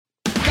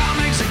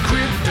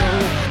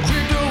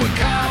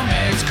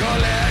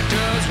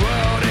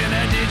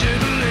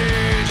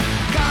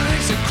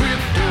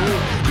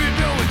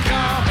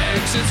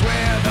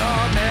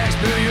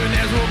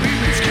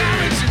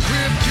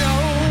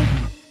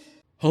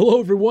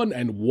Hello everyone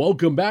and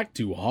welcome back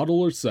to HODL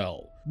or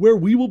Sell, where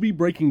we will be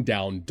breaking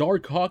down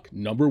Darkhawk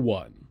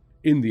 #1.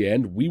 In the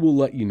end, we will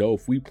let you know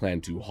if we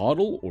plan to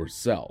HODL or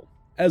sell.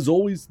 As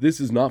always, this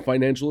is not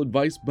financial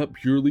advice, but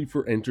purely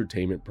for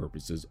entertainment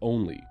purposes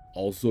only.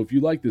 Also, if you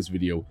like this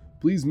video,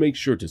 please make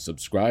sure to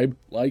subscribe,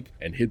 like,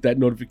 and hit that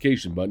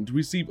notification button to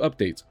receive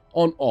updates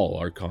on all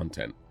our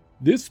content.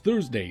 This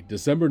Thursday,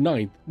 December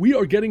 9th, we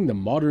are getting the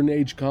modern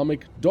age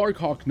comic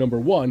Darkhawk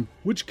 #1,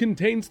 which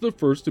contains the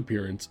first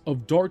appearance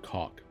of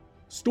Darkhawk.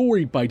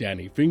 Story by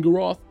Danny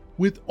Fingeroth,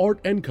 with art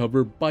and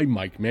cover by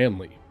Mike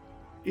Manley.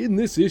 In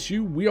this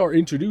issue, we are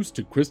introduced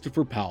to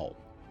Christopher Powell,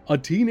 a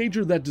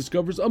teenager that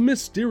discovers a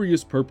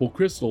mysterious purple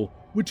crystal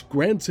which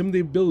grants him the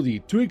ability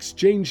to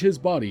exchange his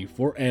body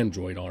for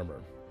android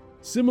armor.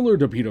 Similar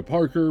to Peter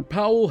Parker,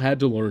 Powell had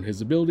to learn his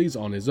abilities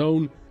on his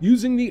own,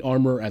 using the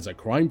armor as a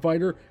crime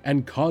fighter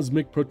and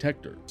cosmic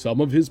protector.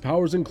 Some of his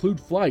powers include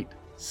flight,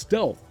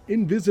 stealth,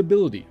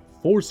 invisibility,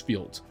 force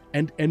fields,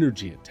 and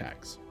energy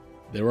attacks.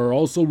 There are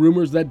also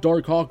rumors that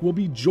Darkhawk will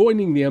be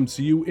joining the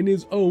MCU in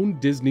his own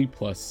Disney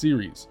Plus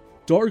series.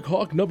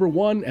 Darkhawk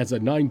 #1 as a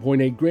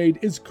 9.8 grade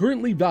is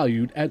currently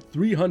valued at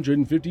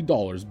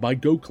 $350 by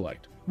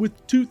GoCollect,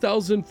 with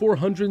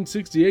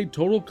 2,468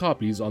 total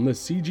copies on the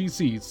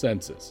CGC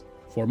census.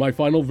 For my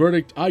final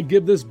verdict, I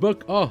give this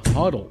book a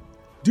HODL.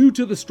 Due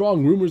to the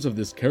strong rumors of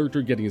this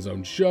character getting his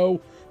own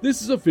show,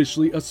 this is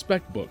officially a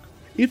spec book.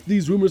 If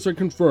these rumors are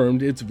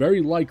confirmed, it's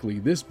very likely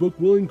this book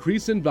will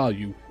increase in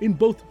value in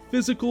both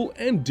physical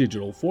and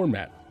digital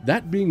format.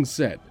 That being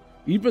said,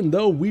 even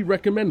though we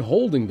recommend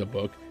holding the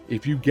book,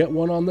 if you get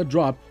one on the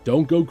drop,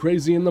 don't go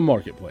crazy in the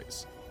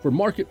marketplace. For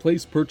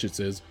marketplace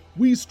purchases,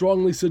 we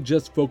strongly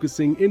suggest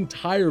focusing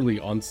entirely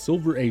on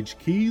Silver Age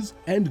keys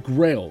and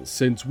grails,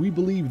 since we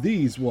believe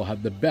these will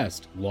have the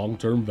best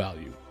long-term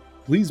value.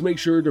 Please make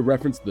sure to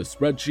reference the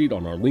spreadsheet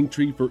on our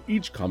Linktree for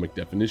each comic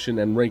definition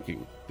and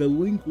ranking. The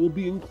link will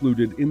be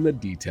included in the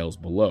details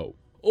below.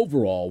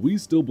 Overall, we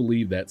still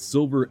believe that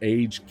Silver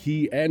Age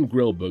key and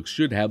grail books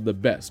should have the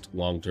best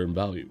long-term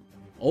value.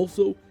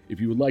 Also,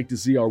 if you would like to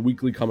see our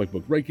weekly comic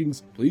book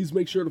rankings, please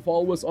make sure to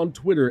follow us on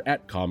Twitter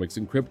at Comics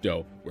and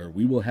Crypto, where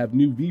we will have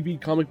new VV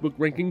comic book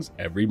rankings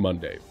every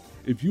Monday.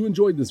 If you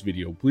enjoyed this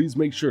video, please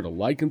make sure to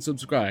like and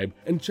subscribe,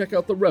 and check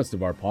out the rest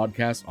of our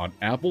podcasts on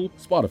Apple,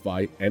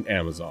 Spotify, and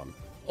Amazon.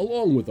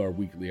 Along with our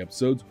weekly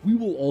episodes, we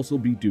will also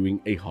be doing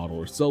a HODL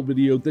or Sell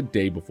video the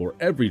day before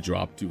every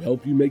drop to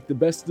help you make the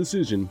best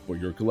decision for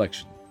your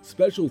collection.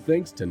 Special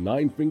thanks to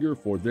Ninefinger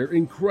for their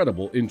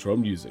incredible intro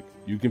music.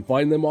 You can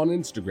find them on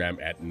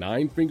Instagram at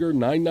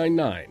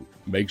Ninefinger999.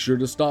 Make sure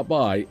to stop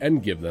by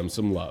and give them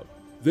some love.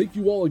 Thank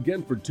you all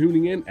again for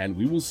tuning in, and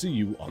we will see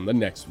you on the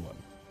next one.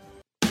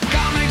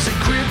 Comics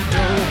and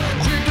crypto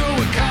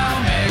and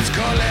comics,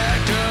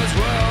 collector's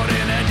world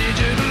in a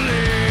digital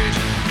age.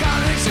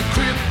 Comics and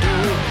crypto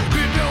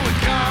and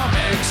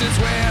comics is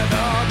where